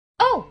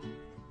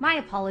My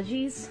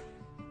apologies.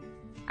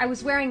 I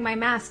was wearing my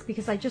mask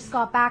because I just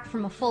got back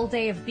from a full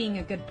day of being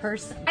a good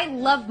person. I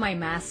love my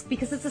mask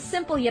because it's a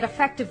simple yet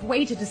effective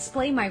way to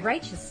display my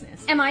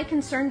righteousness. Am I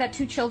concerned that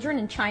 2 children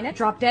in China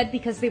dropped dead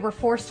because they were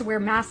forced to wear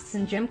masks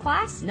in gym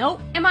class?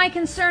 Nope. Am I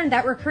concerned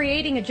that we're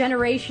creating a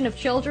generation of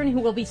children who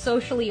will be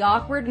socially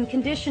awkward and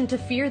conditioned to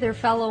fear their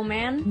fellow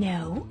man?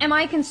 No. Am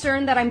I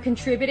concerned that I'm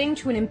contributing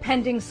to an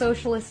impending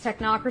socialist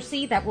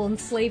technocracy that will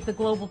enslave the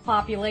global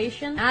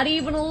population? Not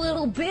even a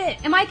little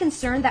bit. Am I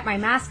concerned that my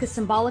mask is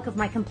symbolic of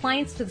my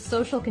compliance to the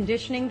social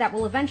conditioning that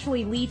will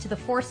eventually lead to the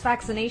forced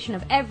vaccination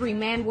of every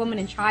man, woman,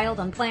 and child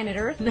on planet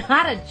Earth?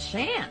 Not a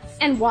chance.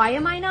 And why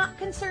am I not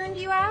concerned,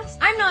 you ask?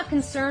 I'm not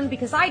concerned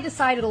because I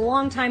decided a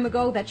long time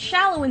ago that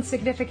shallow,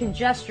 insignificant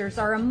gestures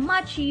are a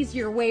much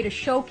easier way to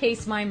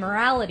showcase my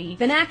morality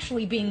than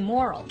actually being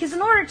moral. Because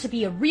in order to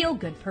be a real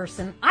good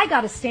person, I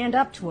gotta stand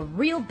up to a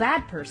real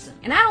bad person.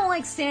 And I don't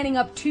like standing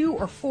up to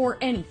or for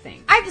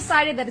anything. I've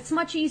decided that it's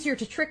much easier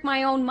to trick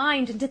my own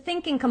mind into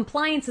thinking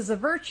compliance is a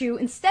virtue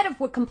instead of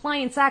what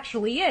compliance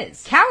actually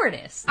is.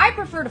 Cowardice. I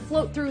prefer to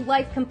float through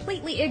life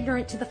completely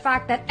ignorant to the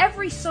fact that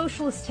every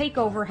socialist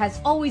takeover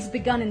has always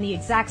begun in the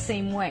exact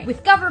same way,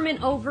 with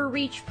government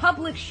overreach,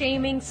 public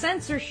shaming,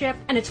 censorship,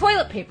 and a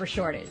toilet paper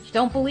shortage.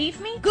 Don't believe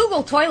me?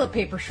 Google toilet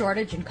paper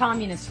shortage in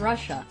communist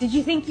Russia. Did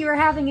you think you were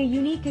having a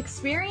unique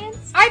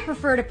experience? I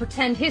prefer to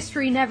pretend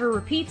history never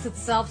repeats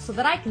itself so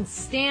that I can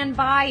stand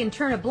by and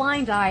turn a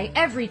blind eye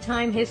every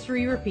time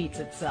history repeats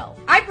itself.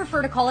 I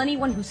prefer to call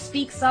anyone who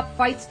speaks up,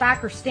 fights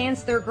back, or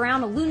stands their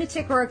ground a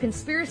lunatic or a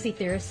conspiracy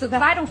theorist so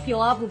that I don't feel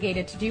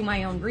obligated to do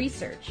my own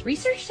research.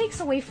 Research takes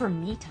away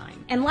from me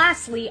time. And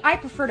lastly, I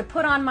prefer to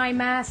put on my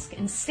mask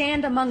and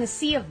stand among a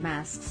sea of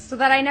masks so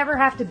that I never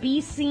have to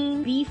be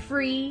seen, be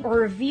free, or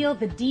reveal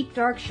the deep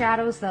dark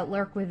shadows that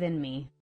lurk within me.